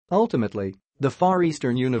Ultimately, the Far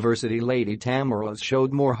Eastern University Lady Tamaraws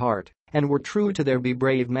showed more heart and were true to their Be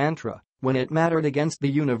Brave mantra when it mattered against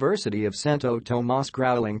the University of Santo Tomas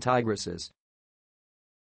Growling Tigresses.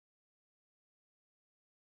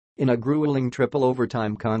 In a grueling triple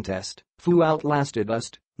overtime contest, FEU outlasted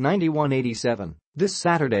UST 91-87 this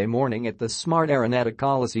Saturday morning at the Smart Araneta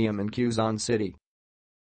Coliseum in Quezon City.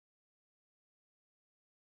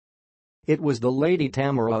 It was the Lady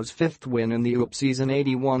Tamaraws' fifth win in the UAAP Season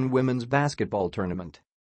 81 women's basketball tournament.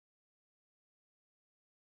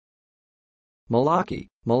 Malaki,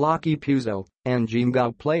 puso, and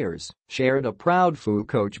Jimgao players shared a proud FEU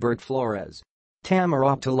coach Bert Flores.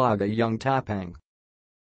 Tamaraw talaga young tapang.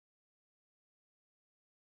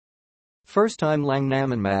 First time lang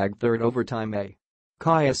namin mag third overtime a.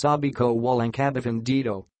 Kaya sabi ko walang kabahan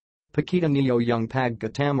dito. Pakita niyo young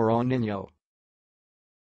pagka-Tamaraw ninyo.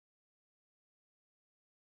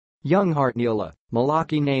 Young heart nila,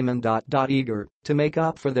 Malaki namin. Eager to make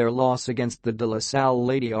up for their loss against the Salle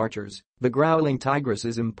Lady Archers, the Growling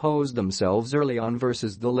Tigresses imposed themselves early on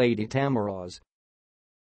versus the Lady Tamaraws.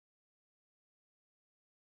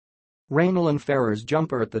 Reynalyn Ferrer's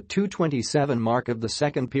jumper at the 2:27 mark of the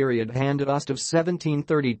second period handed UST of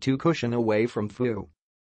 17-32 cushion away from FEU.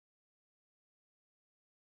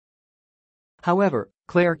 However,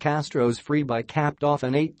 Clare Castro's freebie capped off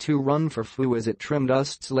an 8-2 run for FEU as it trimmed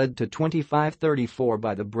UST's lead to 25-34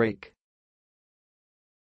 by the break.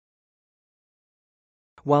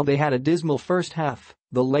 While they had a dismal first half,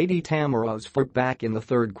 the Lady Tamaraws fought back in the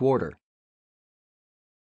third quarter.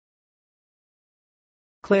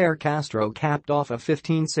 Clare Castro capped off a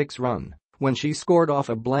 15-6 run when she scored off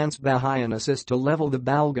a Blance Bahayan assist to level the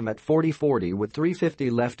Balgam at 40-40 with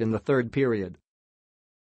 3:50 left in the third period.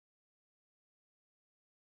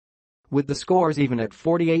 With the scores even at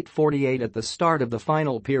 48-48 at the start of the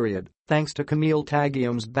final period, thanks to Camille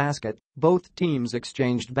Taguiam's basket, both teams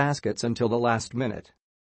exchanged baskets until the last minute.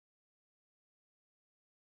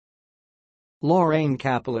 Lorraine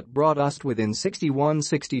Capelet brought UST within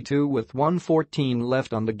 61-62 with 1:14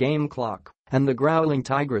 left on the game clock, and the Growling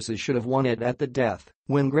Tigresses should have won it at the death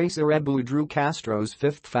when Grace Arebu drew Castro's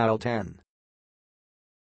fifth foul.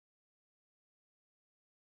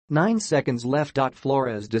 9 seconds left.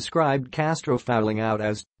 Flores described Castro fouling out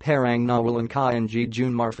as parang nawalan ka ng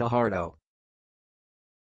Junmar Fajardo.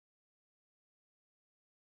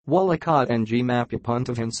 Wala ka ng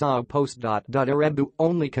mapupuntahan sa post. Arebu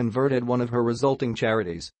only converted one of her resulting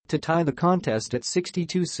charities to tie the contest at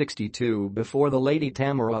 62-62 before the Lady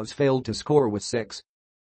Tamaraws failed to score with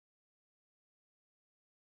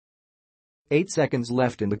 6.8 seconds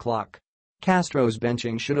left in the clock. Castro's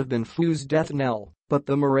benching should have been FEU's death knell, but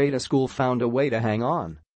the Moreta school found a way to hang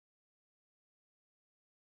on.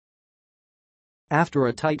 After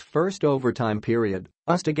a tight first overtime period,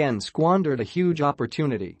 UST again squandered a huge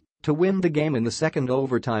opportunity to win the game in the second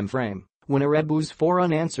overtime frame when Arebu's 4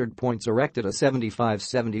 unanswered points erected a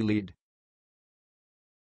 75-70 lead.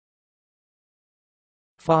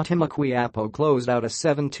 Fatima Quiapo closed out a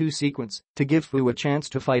 7-2 sequence to give FEU a chance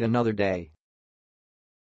to fight another day.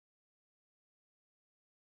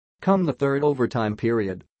 Come the third overtime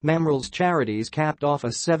period, Mamaril's charities capped off a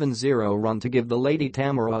 7-0 run to give the Lady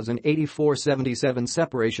Tamaraws an 84-77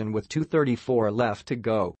 separation with 2:34 left to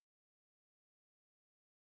go.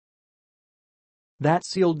 That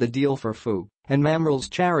sealed the deal for FEU, and Mamaril's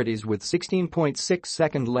charities with 16.6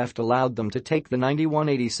 seconds left allowed them to take the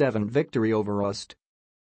 91-87 victory over UST.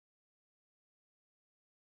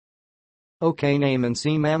 Okay naman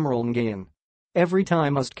si Mamaril ngayon. Every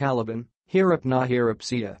time UST kalaban, hirap na hirap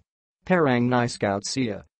siya. Parang ni scout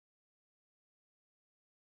siya.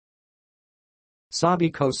 Sabi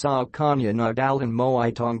ko sa kanya na dalhan mo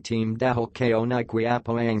itong team dahil kayo ni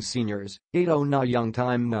Quiapo ang seniors, ito na yung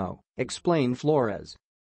time mo, explained Flores.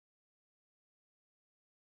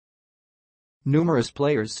 Numerous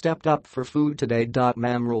players stepped up for FEU today.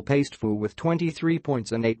 Mamaril paced FEU with 23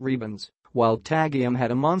 points and 8 rebounds, while Taguiam had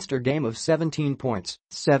a monster game of 17 points,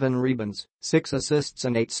 7 rebounds, 6 assists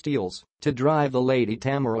and 8 steals to drive the Lady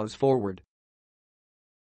Tamaraws forward.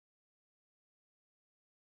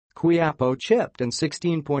 Quiapo chipped in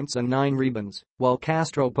 16 points and 9 rebounds, while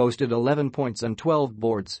Castro posted 11 points and 12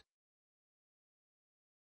 boards.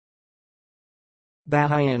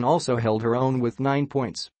 Bahayan also held her own with 9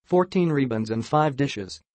 points, 14 rebounds and 5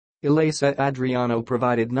 dishes. Elisa Adriano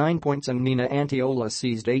provided 9 points and Nina Antiola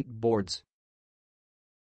seized 8 boards.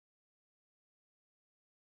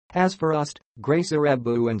 As for UST, Grace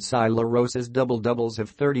Arebu and Salle Rosa's double-doubles of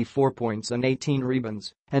 34 points and 18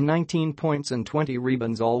 rebounds, and 19 points and 20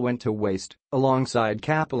 rebounds all went to waste, alongside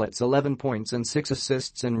Capelet's 11 points and 6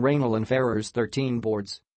 assists and Reynalyn Ferrer's 13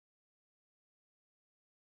 boards.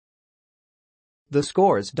 The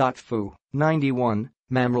scores. FEU, 91,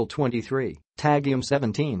 Mamaril 23, Taguiam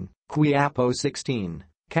 17, Quiapo 16,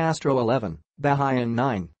 Castro 11, Bahayan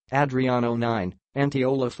 9, Adriano 9,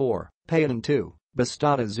 Antiola 4, Payan 2,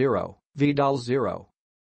 Bastata 0, Vidal 0.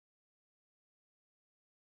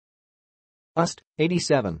 UST,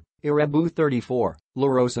 87, Irabu 34, La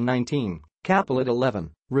Rosa 19, Capilat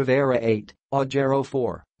 11, Rivera 8, Ojero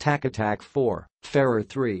 4, Takatak 4, Ferrer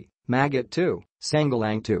 3, Magat 2,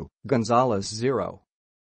 Sangalang 2, Gonzales 0.